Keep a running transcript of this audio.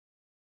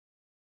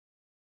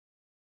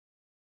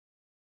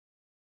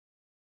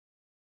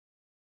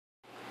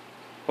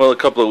Well, a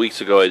couple of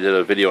weeks ago I did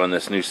a video on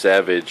this new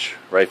Savage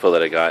rifle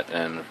that I got,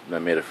 and I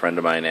made a friend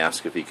of mine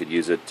ask if he could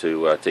use it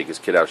to take his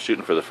kid out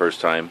shooting for the first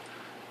time.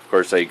 Of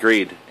course I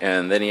agreed,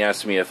 and then he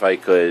asked me if I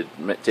could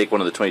take one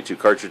of the 22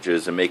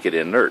 cartridges and make it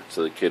inert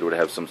so the kid would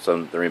have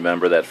something to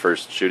remember that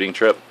first shooting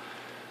trip.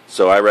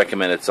 So I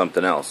recommended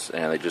something else,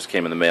 and it just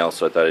came in the mail,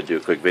 so I thought I'd do a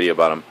quick video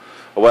about them.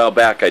 A while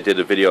back I did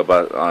a video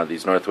about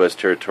these Northwest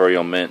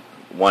Territorial Mint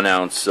 1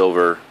 ounce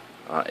silver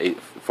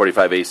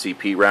 45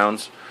 ACP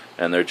rounds.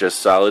 And they're just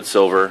solid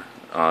silver,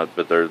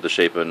 but they're the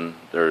shape and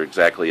they're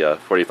exactly a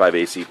 45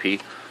 ACP.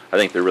 I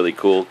think they're really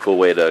cool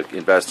way to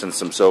invest in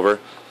some silver.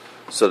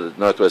 So the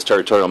Northwest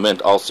Territorial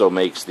Mint also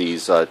makes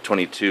these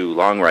 22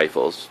 long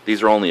rifles.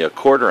 These are only a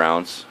 1/4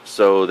 ounce,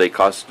 so they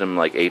cost them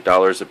like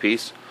 $8 a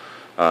piece.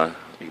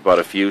 We bought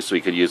a few so we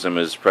could use them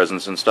as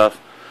presents and stuff.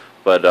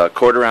 But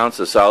 1/4 ounce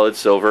of solid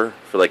silver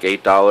for like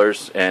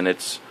 $8, and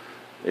it's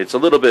a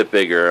little bit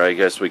bigger. I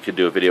guess we could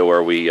do a video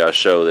where we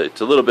show that it's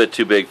a little bit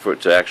too big for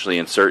it to actually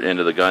insert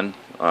into the gun,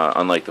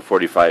 unlike the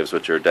 45s,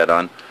 which are dead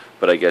on.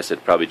 But I guess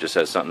it probably just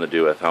has something to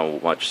do with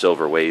how much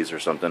silver weighs or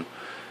something.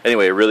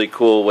 Anyway, a really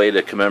cool way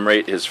to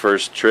commemorate his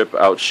first trip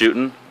out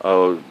shooting.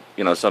 Oh,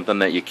 you know, something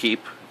that you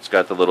keep. It's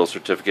got the little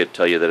certificate to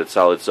tell you that it's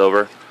solid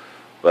silver.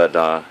 But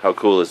how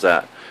cool is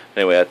that?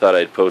 Anyway, I thought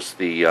I'd post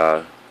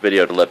the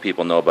video to let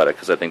people know about it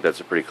because I think that's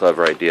a pretty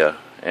clever idea.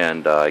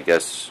 And I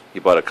guess he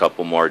bought a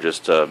couple more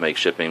just to make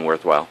shipping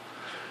worthwhile.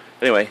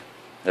 Anyway,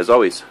 as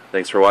always,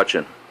 thanks for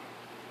watching.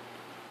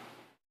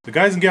 The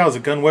guys and gals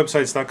at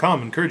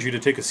gunwebsites.com encourage you to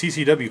take a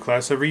CCW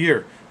class every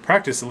year,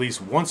 practice at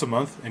least once a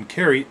month, and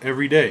carry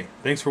every day.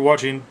 Thanks for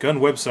watching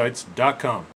gunwebsites.com.